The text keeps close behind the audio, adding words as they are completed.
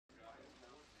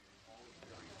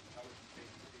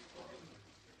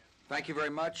Thank you very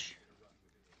much.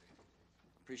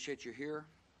 Appreciate you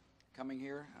coming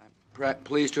here. I'm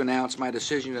pleased to announce my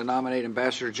decision to nominate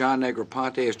Ambassador John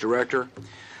Negroponte as Director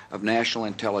of National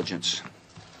Intelligence.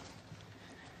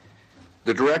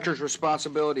 The Director's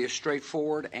responsibility is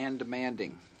straightforward and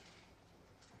demanding.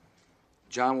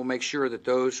 John will make sure that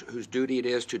those whose duty it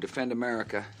is to defend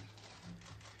America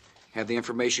have the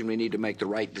information we need to make the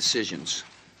right decisions.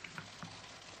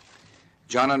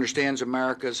 John understands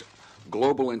America's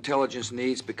global intelligence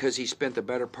needs because he spent the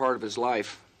better part of his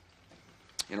life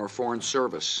in our foreign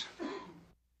service and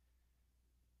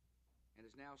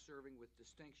is now serving with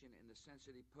distinction in the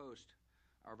sensitive post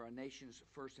of our nation's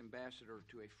first ambassador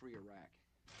to a free Iraq.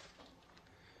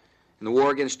 In the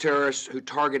war against terrorists who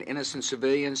target innocent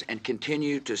civilians and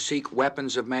continue to seek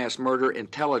weapons of mass murder,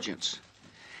 intelligence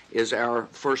is our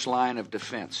first line of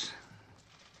defense.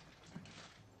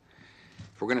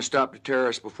 If we're going to stop the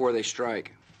terrorists before they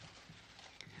strike,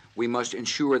 we must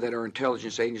ensure that our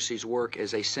intelligence agencies work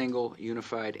as a single,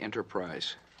 unified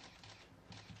enterprise.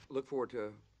 Look forward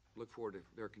to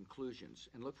their conclusions,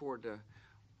 and look forward to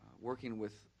working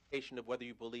with. Of whether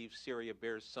you believe Syria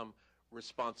bears some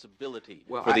responsibility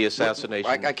for the assassination.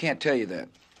 I can't tell you that.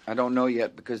 I don't know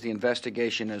yet because the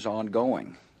investigation is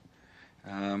ongoing,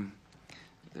 and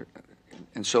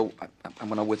so I'm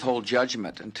going to withhold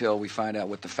judgment until we find out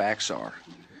what the facts are.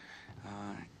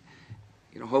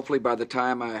 Hopefully by the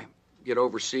time I get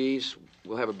overseas,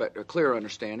 we'll have a clearer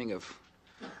understanding of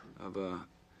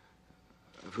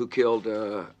who killed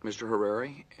Mr.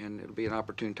 Hariri, and it'll be an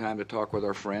opportune time to talk with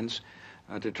our friends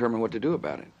to determine what to do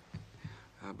about it.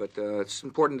 But it's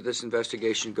important that this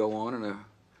investigation go on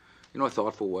in a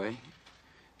thoughtful way,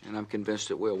 and I'm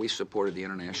convinced it will. We supported the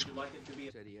international. Would you like it to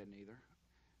be? Said he hadn't either.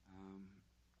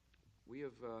 We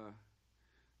have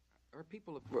our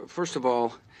people. First of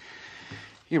all,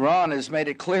 Iran has made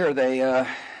it clear they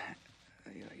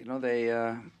don't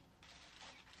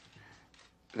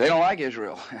like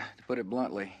Israel, to put it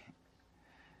bluntly.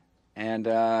 And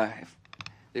the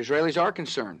Israelis are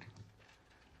concerned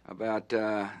about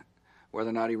whether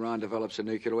or not Iran develops a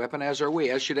nuclear weapon, as are we,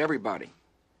 as should everybody.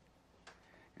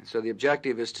 And so the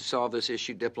objective is to solve this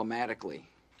issue diplomatically,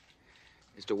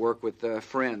 is to work with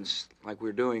friends like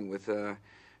we're doing with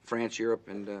France,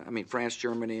 France,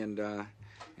 Germany, and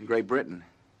Great Britain,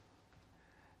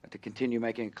 to continue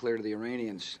making it clear to the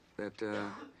Iranians that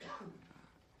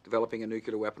developing a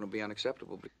nuclear weapon will be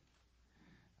unacceptable.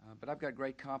 But I've got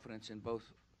great confidence in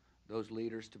both those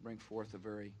leaders to bring forth a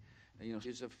very,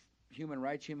 issues of human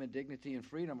rights, human dignity, and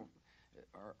freedom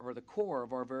are the core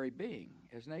of our very being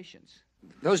as nations.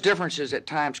 Those differences at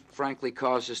times, frankly,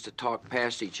 cause us to talk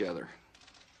past each other.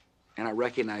 And I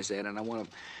recognize that, and I want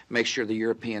to make sure the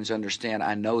Europeans understand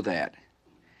I know that.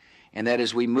 And that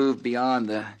as we move beyond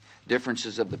the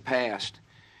differences of the past,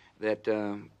 that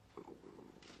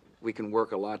we can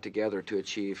work a lot together to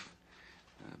achieve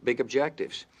big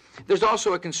objectives. There's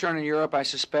also a concern in Europe, I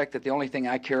suspect, that the only thing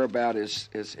I care about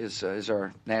is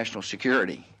our national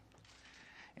security.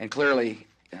 And clearly,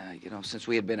 since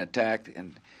we had been attacked,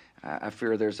 and I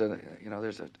fear there's a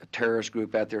terrorist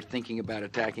group out there thinking about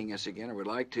attacking us again, or would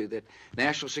like to, that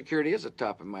national security is at the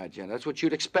top of my agenda. That's what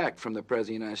you'd expect from the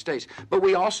President of the United States. But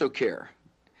we also care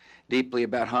deeply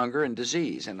about hunger and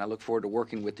disease, and I look forward to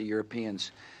working with the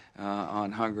Europeans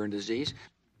on hunger and disease.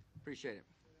 Appreciate it.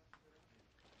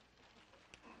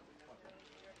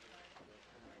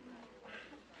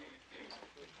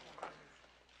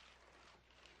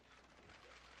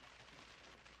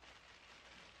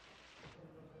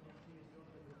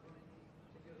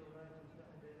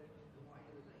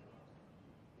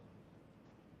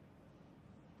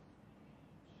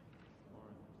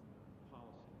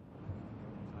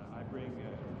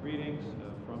 Greetings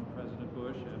from President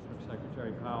Bush and from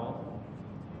Secretary Powell,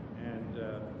 and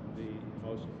the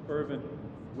most fervent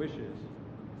wishes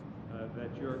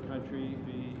that your country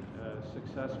be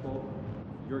successful,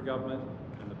 your government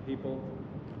and the people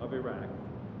of Iraq,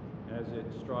 as it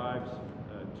strives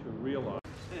to realize.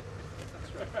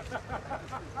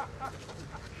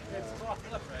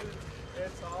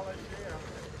 It's all a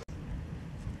sham.